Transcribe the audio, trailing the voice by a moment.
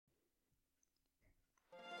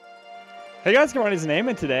Hey guys, Kamroni's name,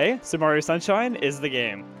 and today, Super Mario Sunshine is the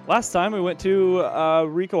game. Last time we went to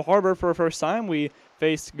Ricco Harbor for our first time. We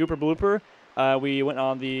faced Gooper Blooper. We went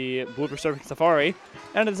on the Blooper Surfing Safari.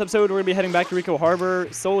 And in this episode, we're going to be heading back to Ricco Harbor,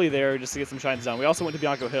 solely there just to get some shines done. We also went to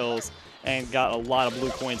Bianco Hills and got a lot of blue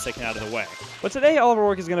coins taken out of the way. But today, all of our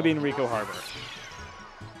work is going to be in Ricco Harbor.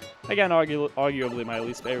 Again, arguably my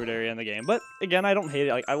least favorite area in the game. But again, I don't hate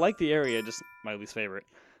it. I like the area, just my least favorite.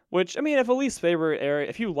 Which, I mean, if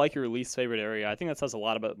you like your least favorite area, I think that says a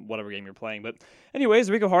lot about whatever game you're playing. But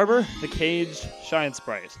anyways, Ricco Harbor, the cage, shine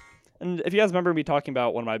sprite. And if you guys remember me talking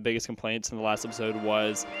about one of my biggest complaints in the last episode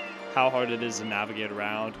was how hard it is to navigate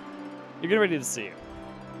around, you're getting ready to see it.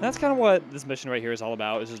 And that's kind of what this mission right here is all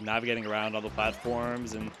about, is just navigating around all the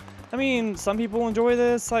platforms. And, I mean, some people enjoy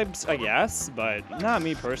this, I guess, but not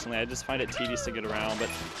me personally. I just find it tedious to get around. But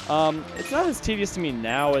it's not as tedious to me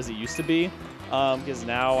now as it used to be. Because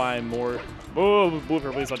now I'm more,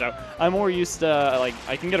 Blooper, please watch out. I'm more used to,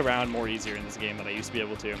 I can get around more easier in this game than I used to be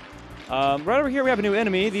able to. Right over here we have a new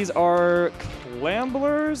enemy. These are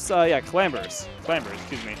Clamblers? Clambers,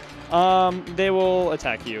 excuse me. They will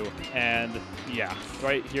attack you, and yeah,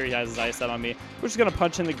 right here he has his eye set on me. We're just gonna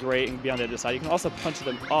punch in the grate and be on the other side. You can also punch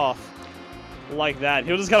them off like that.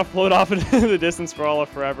 He'll just kind of float off into the distance for all of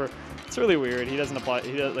forever. It's really weird. He doesn't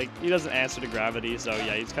answer to gravity, so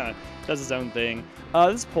yeah, he just kind of does his own thing.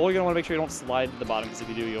 This pole, you're gonna want to make sure you don't slide to the bottom, because if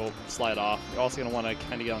you do, you'll slide off. You're also gonna want to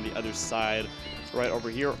kind of get on the other side, right over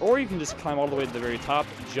here, or you can just climb all the way to the very top,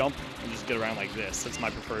 jump, and just get around like this. That's my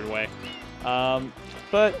preferred way.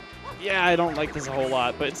 But yeah, I don't like this a whole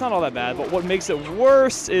lot, but it's not all that bad. But what makes it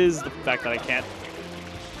worse is the fact that I can't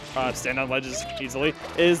stand on ledges easily.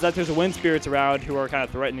 Is that there's wind spirits around who are kind of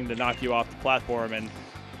threatening to knock you off the platform. And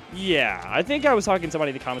yeah, I think I was talking to somebody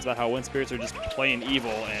in the comments about how wind spirits are just plain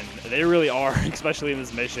evil, and they really are, especially in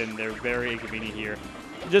this mission. They're very inconvenient here.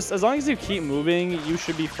 Just as long as you keep moving, you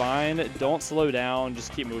should be fine. Don't slow down,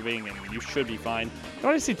 just keep moving, and you should be fine. I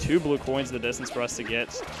already see 2 blue coins in the distance for us to get.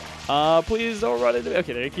 Please don't run into me.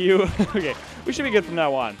 Okay, thank you. Okay, we should be good from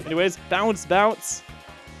now on. Anyways, bounce,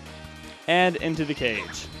 and into the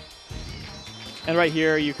cage. And right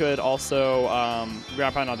here, you could also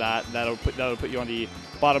ground pound on that. That'll put you on the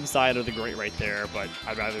bottom side of the grate right there, but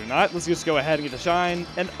I'd rather not. Let's just go ahead and get the shine.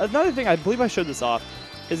 And another thing, I believe I showed this off,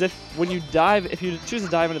 is if you choose to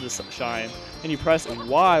dive into the shine and you press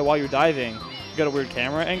Y while you're diving, you got a weird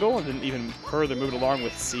camera angle, and then even further move it along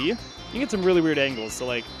with C, you can get some really weird angles. So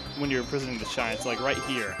like when you're presenting the shine, so like right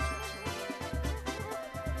here.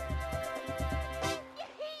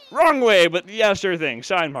 Wrong way, but yeah, sure thing.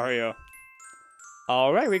 Shine, Mario.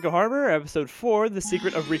 Alright, Ricco Harbor, episode 4, The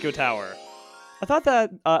Secret of Ricco Tower. I thought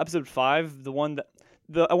that episode 5, the one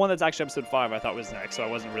that's actually episode 5, I thought was next, so I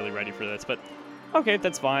wasn't really ready for this, but okay,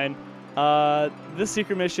 that's fine. This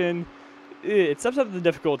secret mission, it steps up the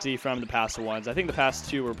difficulty from the past ones. I think the past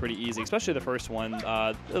 2 were pretty easy, especially the first one.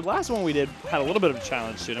 The last one we did had a little bit of a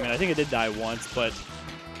challenge to it. I mean, I think it did die once, but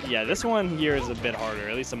yeah, this one here is a bit harder,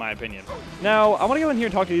 at least in my opinion. Now, I want to go in here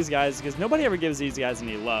and talk to these guys, because nobody ever gives these guys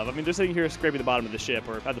any love. I mean, they're sitting here scraping the bottom of the ship,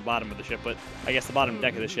 or at the bottom of the ship, but I guess the bottom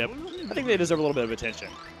deck of the ship. I think they deserve a little bit of attention.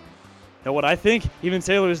 Know what I think? Even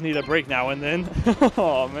sailors need a break now and then.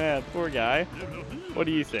 Oh man, poor guy. What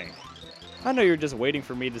do you think? I know you're just waiting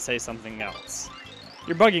for me to say something else.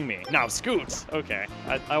 You're bugging me. Now, scoot! Okay,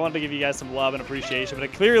 I wanted to give you guys some love and appreciation,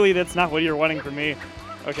 but clearly that's not what you're wanting from me.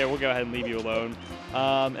 Okay, we'll go ahead and leave you alone.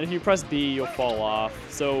 And if you press B, you'll fall off.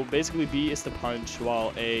 So basically B is to punch,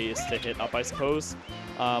 while A is to hit up, I suppose,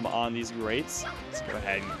 on these grates. Let's go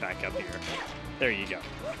ahead and back up here. There you go.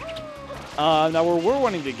 Now where we're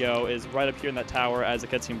wanting to go is right up here in that tower as the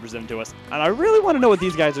cutscene presented to us. And I really want to know what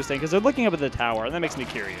these guys are saying, because they're looking up at the tower, and that makes me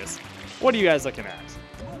curious. What are you guys looking at?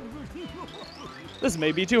 This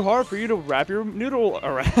may be too hard for you to wrap your noodle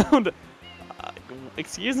around.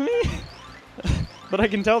 Excuse me? But I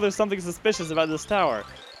can tell there's something suspicious about this tower.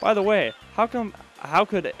 By the way, how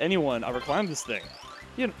could anyone ever climb this thing?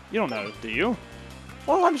 You don't know, do you?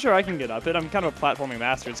 Well, I'm sure I can get up it. I'm kind of a platforming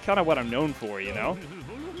master. It's kind of what I'm known for, you know?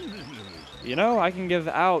 You know, I can give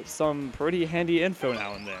out some pretty handy info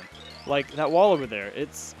now and then. Like that wall over there.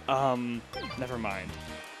 It's, never mind.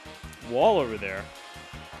 Wall over there.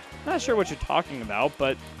 Not sure what you're talking about,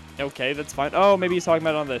 but okay, that's fine. Oh, maybe he's talking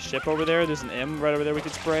about it on the ship over there. There's an M right over there we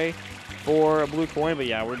could spray for a blue coin, but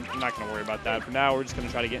yeah, we're not going to worry about that. For now, we're just going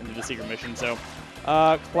to try to get into the secret mission. So,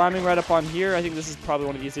 climbing right up on here, I think this is probably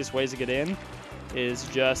one of the easiest ways to get in, is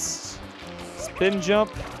just spin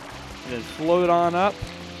jump, and then float on up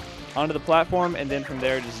onto the platform, and then from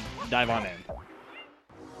there, just dive on in.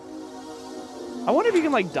 I wonder if you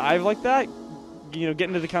can, like, dive like that, get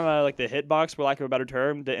into the kind of like the hitbox, for lack of a better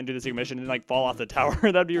term, and do the secret mission and like fall off the tower.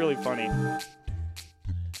 That'd be really funny.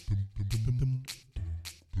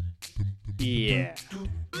 Yeah.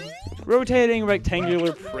 Rotating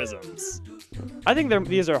rectangular prisms. I think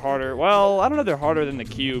these are harder. Well, I don't know if they're harder than the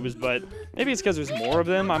cubes, but maybe it's because there's more of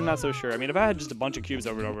them. I'm not so sure. I mean, if I had just a bunch of cubes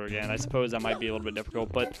over and over again, I suppose that might be a little bit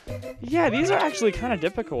difficult. But yeah, these are actually kind of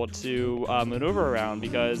difficult to maneuver around,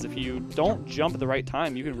 because if you don't jump at the right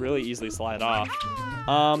time, you can really easily slide off.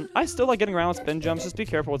 I still like getting around with spin jumps. Just be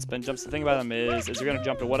careful with spin jumps. The thing about them is you're going to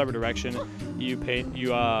jump in whatever direction you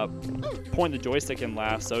point the joystick in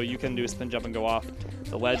last, so you can do a spin jump and go off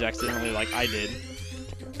the ledge accidentally like I did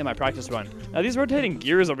in my practice run. Now these rotating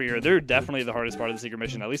gears over here, they're definitely the hardest part of the secret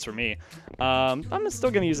mission, at least for me. I'm still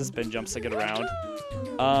going to use the spin jumps to get around.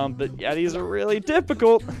 But yeah, these are really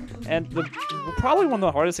difficult. And probably one of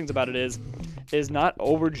the hardest things about it is not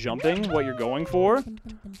over jumping what you're going for.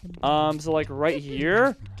 So like right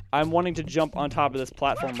here, I'm wanting to jump on top of this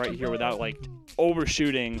platform right here without like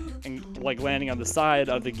overshooting and like landing on the side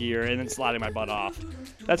of the gear and then sliding my butt off.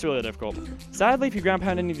 That's really difficult. Sadly, if you ground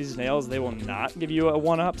pound any of these nails, they will not give you a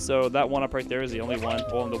 1-up. So that 1-up right there is the only one.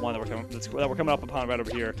 Well, the one that we're coming up upon right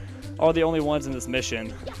over here are the only ones in this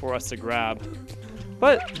mission for us to grab.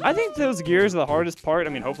 But I think those gears are the hardest part. I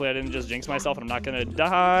mean, hopefully I didn't just jinx myself and I'm not going to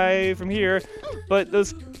die from here. But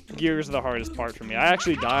those gears are the hardest part for me. I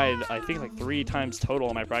actually died, I think, like 3 times total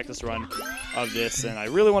in my practice run of this. And I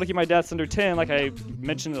really want to keep my deaths under 10, like I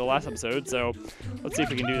mentioned in the last episode. So let's see if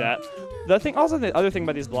we can do that. The other thing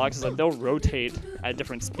about these blocks is that they'll rotate at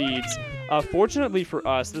different speeds. Fortunately for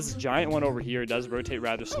us, this giant one over here does rotate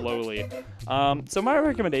rather slowly. So my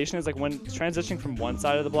recommendation is, like, when transitioning from one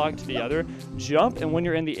side of the block to the other, jump, and when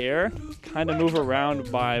you're in the air, kind of move around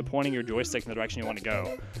by pointing your joystick in the direction you want to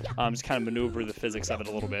go. Just kind of maneuver the physics of it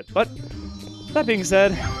a little bit. But that being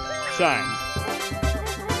said, shine.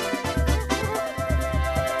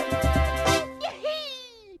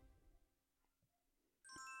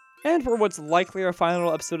 And for what's likely our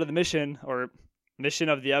final episode of the mission, or mission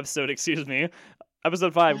of the episode, excuse me,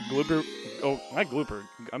 episode 5, Glooper. Oh, not Glooper.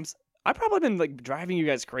 I've probably been like driving you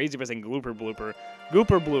guys crazy by saying Glooper Blooper.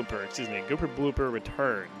 Gooper Blooper, excuse me. Gooper Blooper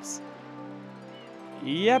returns.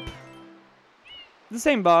 Yep. The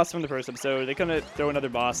same boss from the first episode. They couldn't throw another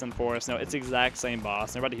boss in for us. No, it's the exact same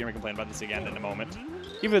boss. They're about to hear me complain about this again in a moment.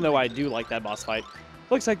 Even though I do like that boss fight.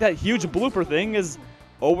 Looks like that huge blooper thing is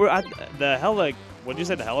over at the what did you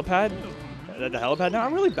say, the helipad? The helipad now?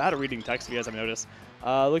 I'm really bad at reading text, if you guys haven't noticed.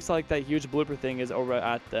 Looks like that huge blooper thing is over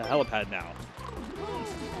at the helipad now.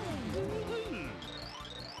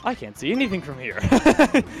 I can't see anything from here.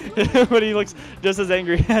 But he looks just as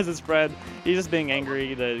angry as his friend. He's just being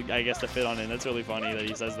angry, I guess, to fit on in. That's really funny that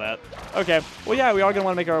he says that. Okay, well, yeah, we are going to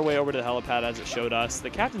want to make our way over to the helipad as it showed us.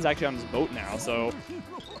 The captain's actually on his boat now, so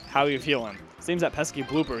how are you feeling? Seems that pesky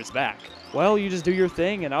blooper is back. Well, you just do your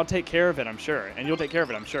thing, and I'll take care of it, I'm sure. And you'll take care of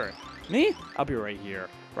it, I'm sure. Me? I'll be right here.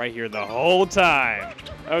 Right here the whole time.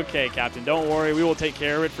 Okay, Captain, don't worry. We will take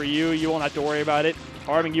care of it for you. You won't have to worry about it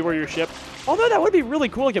harming you or your ship. Although that would be really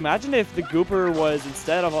cool. Like, imagine if the Gooper was,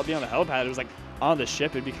 instead of being on the helipad, it was like on the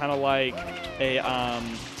ship. It'd be kind of like a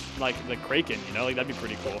like the Kraken, you know? Like, that'd be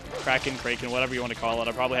pretty cool. Kraken, whatever you want to call it.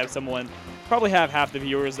 I'll probably have half the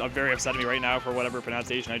viewers very upset at me right now for whatever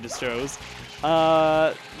pronunciation I just chose.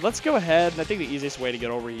 Let's go ahead, and I think the easiest way to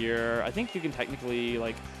get over here, I think you can technically,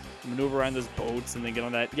 like, maneuver around those boats and then get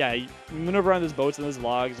on that. Yeah, you maneuver around those boats and those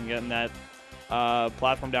logs and get on that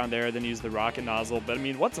platform down there, then use the rocket nozzle. But I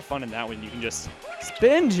mean, what's the fun in that when you can just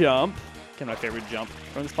spin jump, my favorite jump,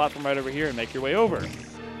 from this platform right over here and make your way over.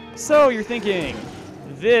 So you're thinking,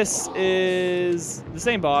 this is the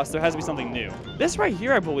same boss. There has to be something new. This right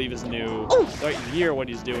here, I believe, is new. Right here, what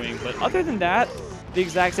he's doing. But other than that, the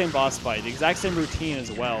exact same boss fight, the exact same routine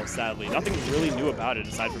as well, sadly. Nothing really new about it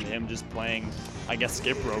aside from him just playing, I guess,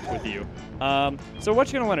 skip rope with you. So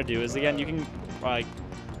what you're going to want to do is, again, you can like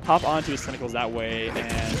hop onto his tentacles that way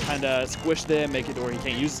and kind of squish them, make it to where he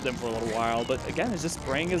can't use them for a little while. But again, it's just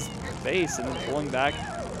spraying his face and then pulling back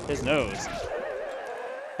his nose.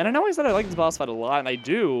 And I know I said I like this boss fight a lot, and I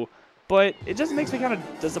do, but it just makes me kind of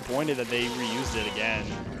disappointed that they reused it again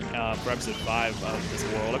for episode 5 of this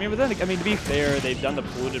world. I mean, but then, I mean, to be fair, they've done the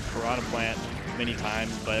polluted piranha plant many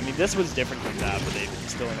times, but I mean, this was different from that, but they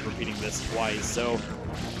still end up repeating this twice. So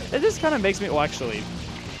it just kind of makes me, well, actually,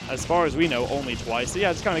 as far as we know, only twice. So yeah,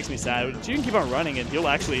 it just kind of makes me sad. But you can keep on running, and he'll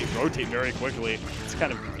actually rotate very quickly. It's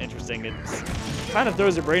kind of interesting. It kind of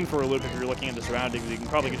throws your brain for a loop if you're looking at the surroundings. You can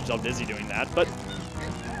probably get yourself dizzy doing that, but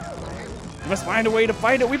must find a way to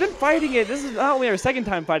fight it. We've been fighting it. This is not only our second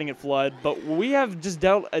time fighting at F.L.U.D, but we have just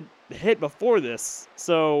dealt a hit before this.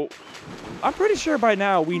 So I'm pretty sure by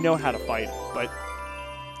now we know how to fight it. But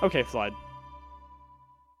okay, F.L.U.D.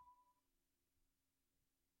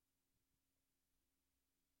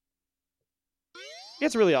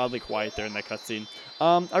 It's really oddly quiet there in that cutscene.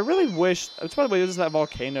 I really wish. By the way, there's that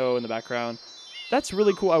volcano in the background. That's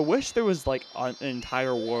really cool. I wish there was like an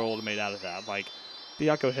entire world made out of that, like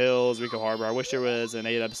Biako Hills, Ricco Harbor. I wish there was an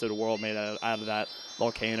 8-episode world made out of that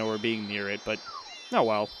volcano or being near it, but oh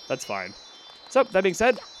well, that's fine. So that being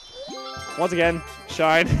said, once again,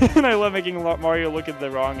 Shine, and I love making Mario look at the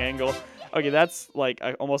wrong angle. Okay, that's like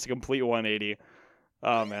almost a complete 180.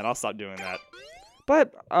 Oh man, I'll stop doing that.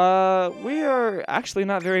 But we are actually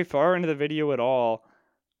not very far into the video at all.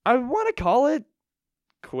 I want to call it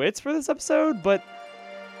quits for this episode, but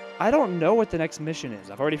I don't know what the next mission is.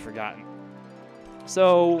 I've already forgotten.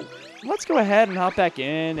 So let's go ahead and hop back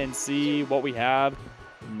in and see what we have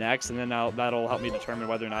next, and then that'll help me determine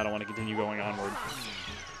whether or not I want to continue going onward.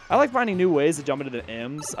 I like finding new ways to jump into the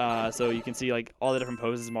M's, so you can see like all the different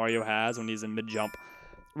poses Mario has when he's in mid-jump.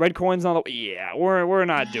 Red coins on the... Yeah, we're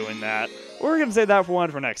not doing that. We're going to save that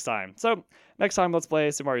for next time. So next time, let's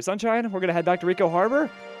play Super Mario Sunshine. We're going to head back to Ricco Harbor.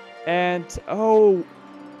 And, oh,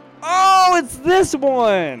 it's this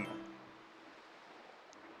one.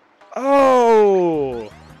 Oh.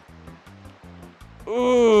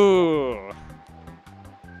 Ooh.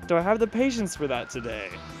 Do I have the patience for that today?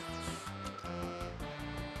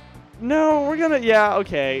 No, we're gonna... Yeah,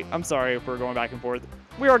 okay. I'm sorry if we're going back and forth.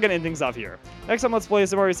 We are gonna end things off here. Next time, let's play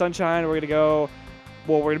Super Mario Sunshine. We're gonna go...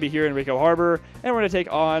 Well, we're gonna be here in Ricco Harbor, and we're gonna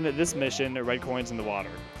take on this mission, Red Coins in the Water.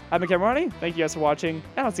 I've been Kamronni. Thank you guys for watching,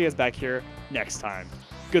 and I'll see you guys back here next time.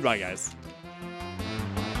 Goodbye, guys.